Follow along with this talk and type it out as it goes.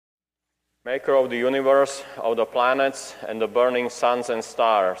Maker of the universe, of the planets and the burning suns and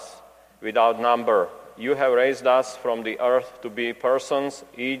stars, without number, you have raised us from the earth to be persons,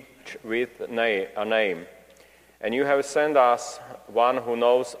 each with a name. And you have sent us one who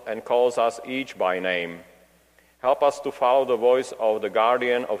knows and calls us each by name. Help us to follow the voice of the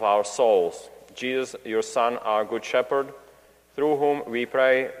guardian of our souls, Jesus, your Son, our Good Shepherd, through whom we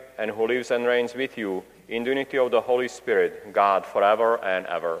pray and who lives and reigns with you in the unity of the Holy Spirit, God, forever and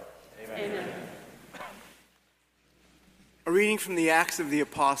ever. Amen. A reading from the Acts of the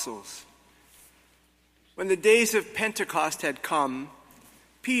Apostles. When the days of Pentecost had come,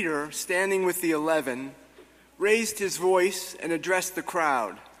 Peter, standing with the 11, raised his voice and addressed the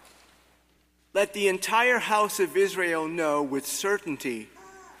crowd. Let the entire house of Israel know with certainty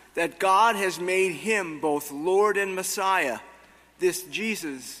that God has made him both Lord and Messiah, this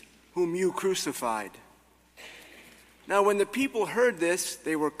Jesus whom you crucified. Now when the people heard this,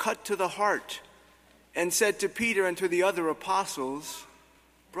 they were cut to the heart and said to Peter and to the other apostles,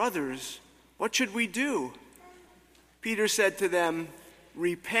 "Brothers, what should we do?" Peter said to them,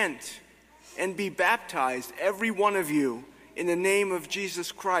 "Repent and be baptized, every one of you, in the name of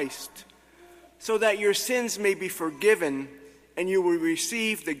Jesus Christ, so that your sins may be forgiven and you will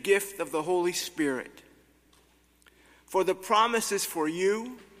receive the gift of the Holy Spirit. For the promise is for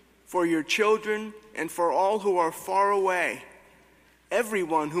you, for your children, and for all who are far away,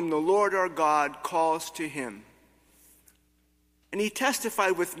 everyone whom the Lord our God calls to him." And he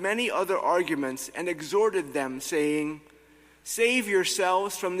testified with many other arguments and exhorted them, saying, "Save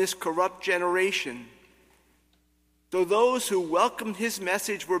yourselves from this corrupt generation." So those who welcomed his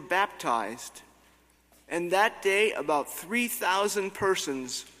message were baptized, and that day about 3,000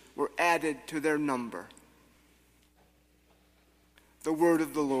 persons were added to their number. The word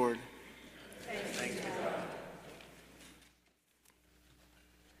of the Lord. Thanks be to God.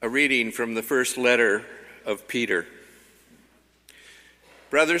 A reading from the first letter of Peter.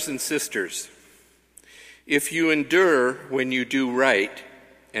 Brothers and sisters, if you endure when you do right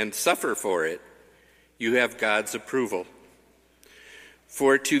and suffer for it, you have God's approval.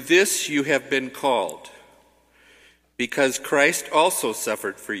 For to this you have been called, because Christ also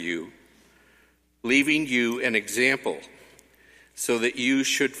suffered for you, leaving you an example, so that you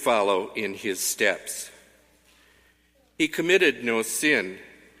should follow in his steps. He committed no sin,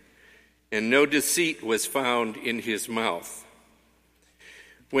 and no deceit was found in his mouth.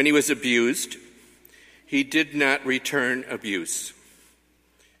 When he was abused, he did not return abuse.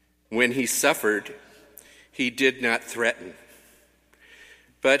 When he suffered, he did not threaten,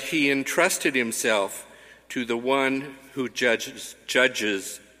 but he entrusted himself to the one who judges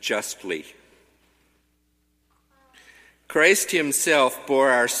justly. Christ himself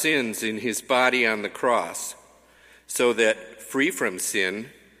bore our sins in his body on the cross, so that, free from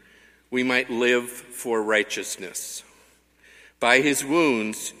sin, we might live for righteousness. By his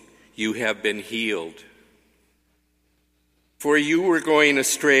wounds you have been healed. For you were going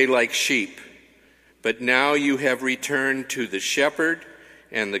astray like sheep, but now you have returned to the shepherd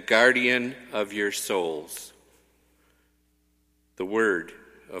and the guardian of your souls. The word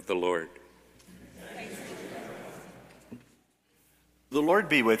of the Lord. The Lord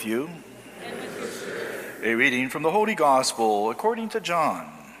be with you. And with your spirit. A reading from the Holy Gospel according to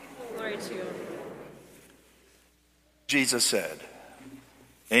John. Glory to you. Jesus said,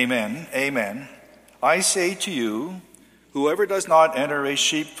 "Amen, amen. I say to you, whoever does not enter a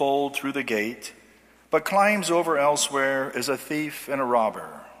sheepfold through the gate, but climbs over elsewhere is a thief and a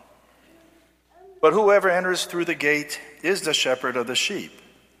robber. But whoever enters through the gate is the shepherd of the sheep.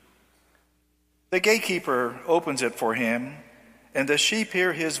 The gatekeeper opens it for him, and the sheep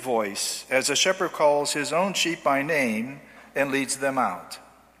hear his voice, as the shepherd calls his own sheep by name and leads them out.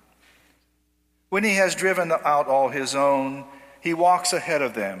 When he has driven out all his own, he walks ahead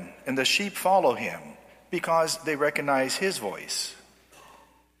of them, and the sheep follow him, because they recognize his voice.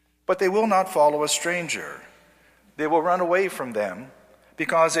 But they will not follow a stranger. They will run away from them,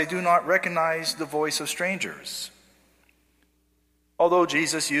 because they do not recognize the voice of strangers." Although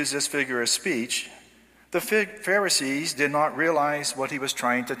Jesus used this figure of speech, the Pharisees did not realize what he was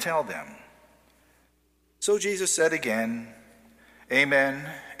trying to tell them. So Jesus said again,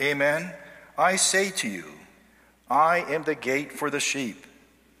 "Amen, amen, I say to you, I am the gate for the sheep.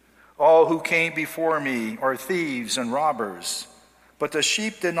 All who came before me are thieves and robbers, but the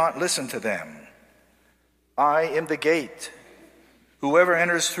sheep did not listen to them. I am the gate. Whoever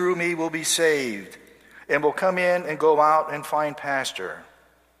enters through me will be saved, and will come in and go out and find pasture.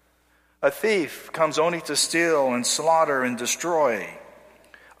 A thief comes only to steal and slaughter and destroy.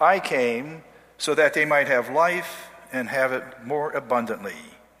 I came so that they might have life and have it more abundantly.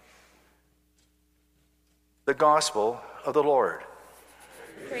 The Gospel of the Lord.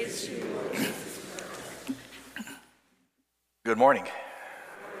 Praise to you, Lord. Good morning.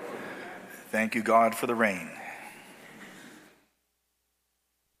 Thank you, God, for the rain.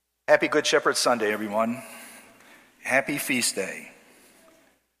 Happy Good Shepherd Sunday, everyone. Happy feast day.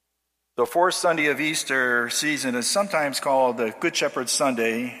 The fourth Sunday of Easter season is sometimes called the Good Shepherd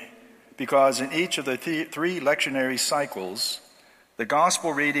Sunday because in each of the three lectionary cycles, the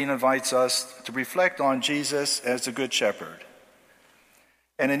gospel reading invites us to reflect on Jesus as the Good Shepherd.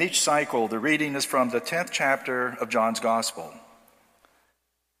 And in each cycle, the reading is from the 10th chapter of John's Gospel.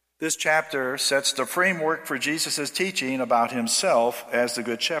 This chapter sets the framework for Jesus' teaching about himself as the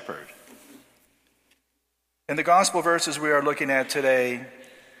Good Shepherd. In the gospel verses we are looking at today,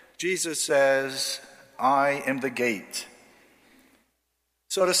 Jesus says, "I am the gate."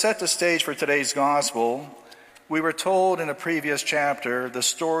 So to set the stage for today's gospel, we were told in a previous chapter the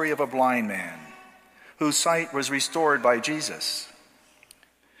story of a blind man whose sight was restored by Jesus.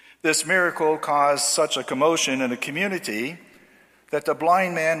 This miracle caused such a commotion in the community that the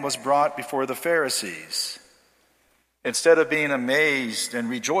blind man was brought before the Pharisees. Instead of being amazed and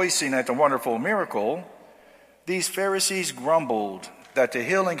rejoicing at the wonderful miracle, these Pharisees grumbled that the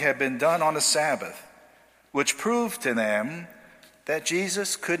healing had been done on the Sabbath, which proved to them that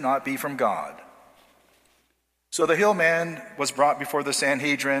Jesus could not be from God. So the healed man was brought before the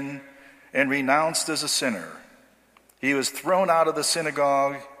Sanhedrin and renounced as a sinner. He was thrown out of the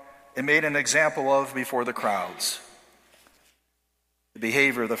synagogue and made an example of before the crowds. The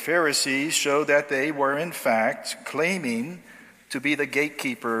behavior of the Pharisees showed that they were in fact claiming to be the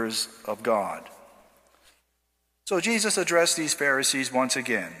gatekeepers of God. So Jesus addressed these Pharisees once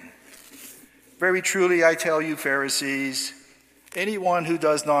again. "Very truly I tell you, Pharisees, anyone who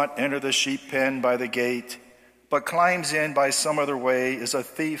does not enter the sheep pen by the gate, but climbs in by some other way, is a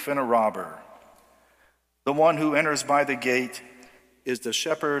thief and a robber. The one who enters by the gate is the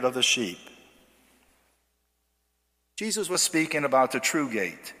shepherd of the sheep." Jesus was speaking about the true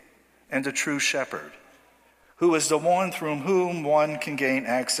gate and the true shepherd, who is the one through whom one can gain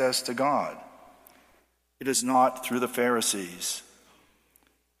access to God. It is not through the Pharisees.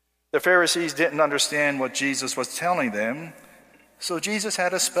 The Pharisees didn't understand what Jesus was telling them, so Jesus had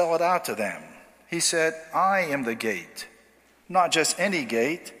to spell it out to them. He said, "I am the gate, not just any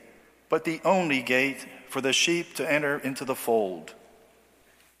gate, but the only gate for the sheep to enter into the fold."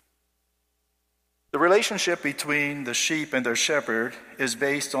 The relationship between the sheep and their shepherd is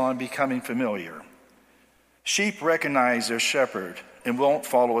based on becoming familiar. Sheep recognize their shepherd and won't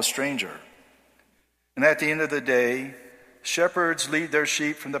follow a stranger. And at the end of the day, shepherds lead their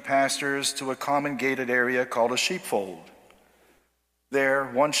sheep from the pastures to a common gated area called a sheepfold. There,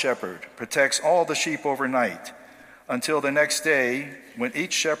 one shepherd protects all the sheep overnight until the next day when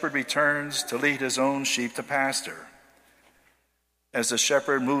each shepherd returns to lead his own sheep to pasture. As the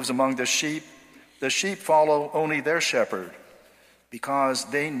shepherd moves among the sheep follow only their shepherd because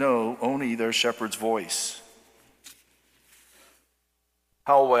they know only their shepherd's voice.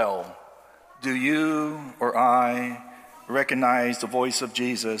 How well do you or I recognize the voice of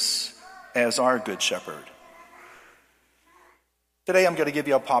Jesus as our Good Shepherd? Today I'm going to give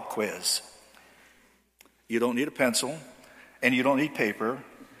you a pop quiz. You don't need a pencil and you don't need paper.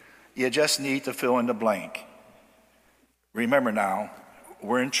 You just need to fill in the blank. Remember now,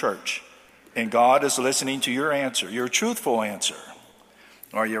 we're in church and God is listening to your answer, your truthful answer.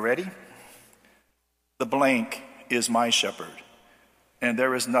 Are you ready? The blank is my shepherd, and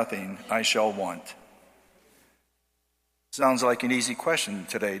there is nothing I shall want. Sounds like an easy question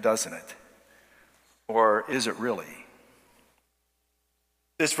today, doesn't it? Or is it really?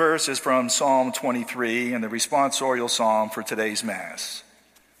 This verse is from Psalm 23 and the responsorial psalm for today's Mass.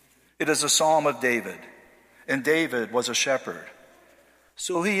 It is a psalm of David, and David was a shepherd.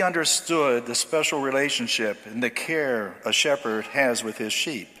 So he understood the special relationship and the care a shepherd has with his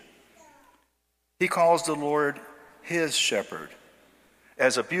sheep. He calls the Lord his shepherd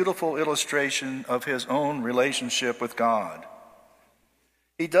as a beautiful illustration of his own relationship with God.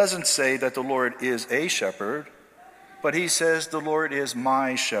 He doesn't say that the Lord is a shepherd, but he says the Lord is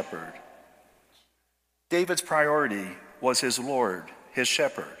my shepherd. David's priority was his Lord, his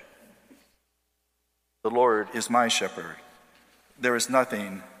shepherd. The Lord is my shepherd. There is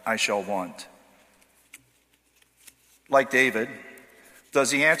nothing I shall want. Like David, does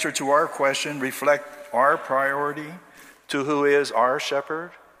the answer to our question reflect our priority to who is our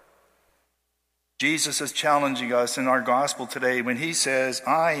shepherd? Jesus is challenging us in our gospel today when he says,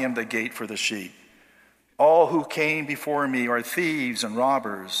 "I am the gate for the sheep. All who came before me are thieves and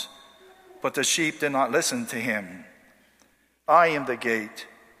robbers, but the sheep did not listen to him. I am the gate.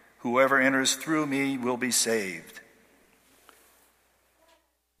 Whoever enters through me will be saved.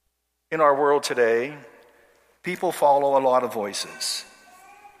 In our world today, people follow a lot of voices.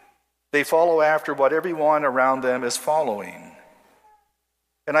 They follow after what everyone around them is following.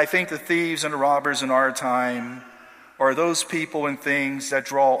 And I think the thieves and the robbers in our time are those people and things that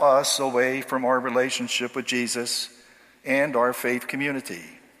draw us away from our relationship with Jesus and our faith community.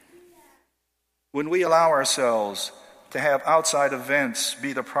 When we allow ourselves to have outside events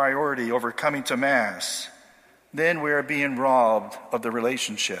be the priority over coming to Mass, then we are being robbed of the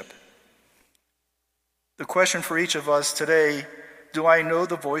relationship. The question for each of us today, do I know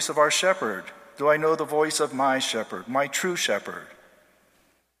the voice of our shepherd? Do I know the voice of my shepherd, my true shepherd?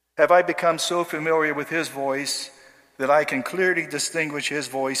 Have I become so familiar with his voice that I can clearly distinguish his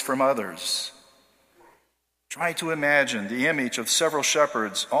voice from others? Try to imagine the image of several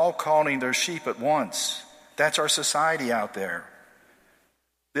shepherds all calling their sheep at once. That's our society out there.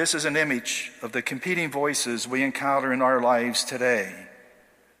 This is an image of the competing voices we encounter in our lives today.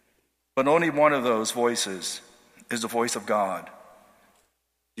 But only one of those voices is the voice of God.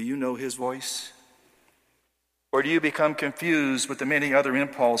 Do you know his voice? Or do you become confused with the many other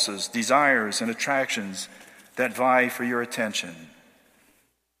impulses, desires, and attractions that vie for your attention?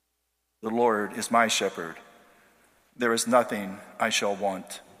 The Lord is my shepherd. There is nothing I shall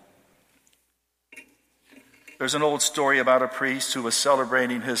want. There's an old story about a priest who was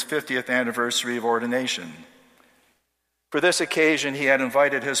celebrating his 50th anniversary of ordination. For this occasion, he had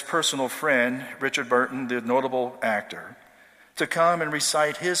invited his personal friend, Richard Burton, the notable actor, to come and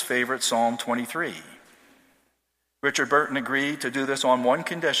recite his favorite Psalm 23. Richard Burton agreed to do this on one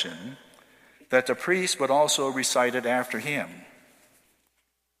condition, that the priest would also recite it after him.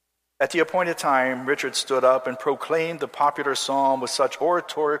 At the appointed time, Richard stood up and proclaimed the popular psalm with such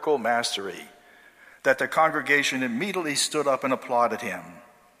oratorical mastery that the congregation immediately stood up and applauded him.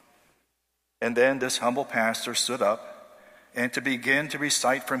 And then this humble pastor stood up and to begin to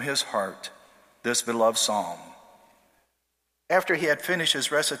recite from his heart this beloved psalm. After he had finished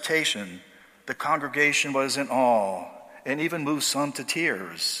his recitation, the congregation was in awe and even moved some to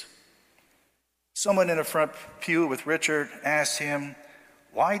tears. Someone in the front pew with Richard asked him,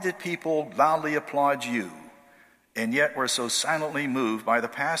 "Why did people loudly applaud you, and yet were so silently moved by the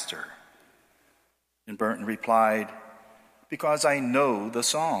pastor?" And Burton replied, "Because I know the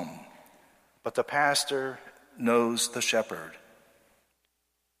psalm, but the pastor knows the shepherd.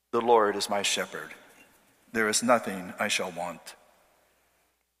 The Lord is my shepherd. There is nothing I shall want."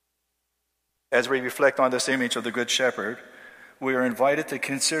 As we reflect on this image of the Good Shepherd, we are invited to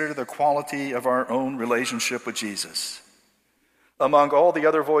consider the quality of our own relationship with Jesus. Among all the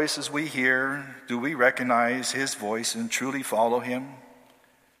other voices we hear, do we recognize his voice and truly follow him?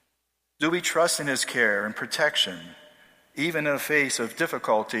 Do we trust in his care and protection, even in the face of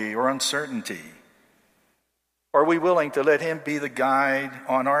difficulty or uncertainty? Are we willing to let him be the guide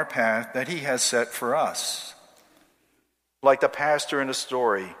on our path that he has set for us? Like the pastor in the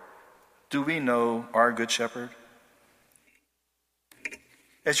story, do we know our Good Shepherd?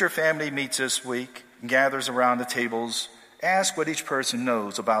 As your family meets this week and gathers around the tables, ask what each person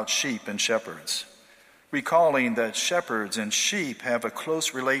knows about sheep and shepherds, recalling that shepherds and sheep have a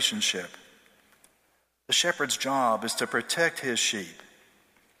close relationship. The shepherd's job is to protect his sheep.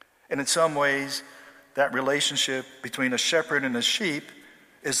 And in some ways, that relationship between a shepherd and a sheep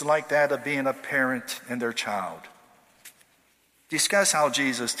is like that of being a parent and their child. Discuss how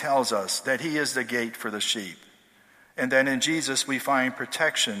Jesus tells us that he is the gate for the sheep, and that in Jesus we find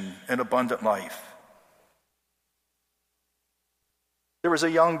protection and abundant life. There was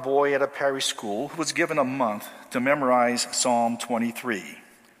a young boy at a parish school who was given a month to memorize Psalm 23.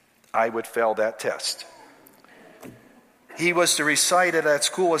 I would fail that test. He was to recite it at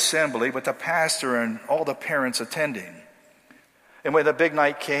school assembly with the pastor and all the parents attending. And when the big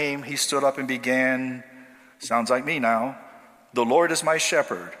night came, he stood up and began, sounds like me now, "The Lord is my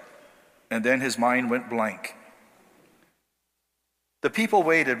shepherd." And then his mind went blank. The people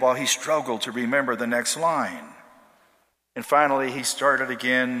waited while he struggled to remember the next line. And finally he started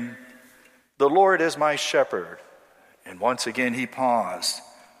again, "The Lord is my shepherd." And once again he paused.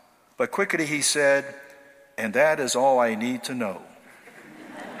 But quickly he said, "And that is all I need to know."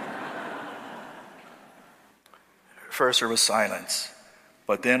 First there was silence,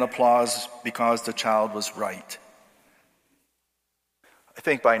 but then applause because the child was right. I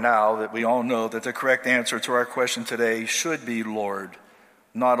think by now that we all know that the correct answer to our question today should be Lord,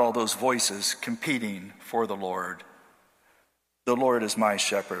 not all those voices competing for the Lord. The Lord is my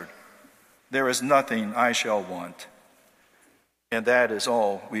shepherd. There is nothing I shall want. And that is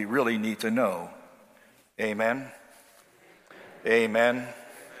all we really need to know. Amen. Amen.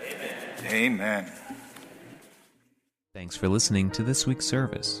 Amen. Amen. Thanks for listening to this week's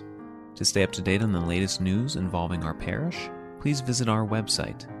service. To stay up to date on the latest news involving our parish, please visit our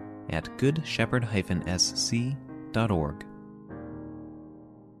website at goodshepherd-sc.org.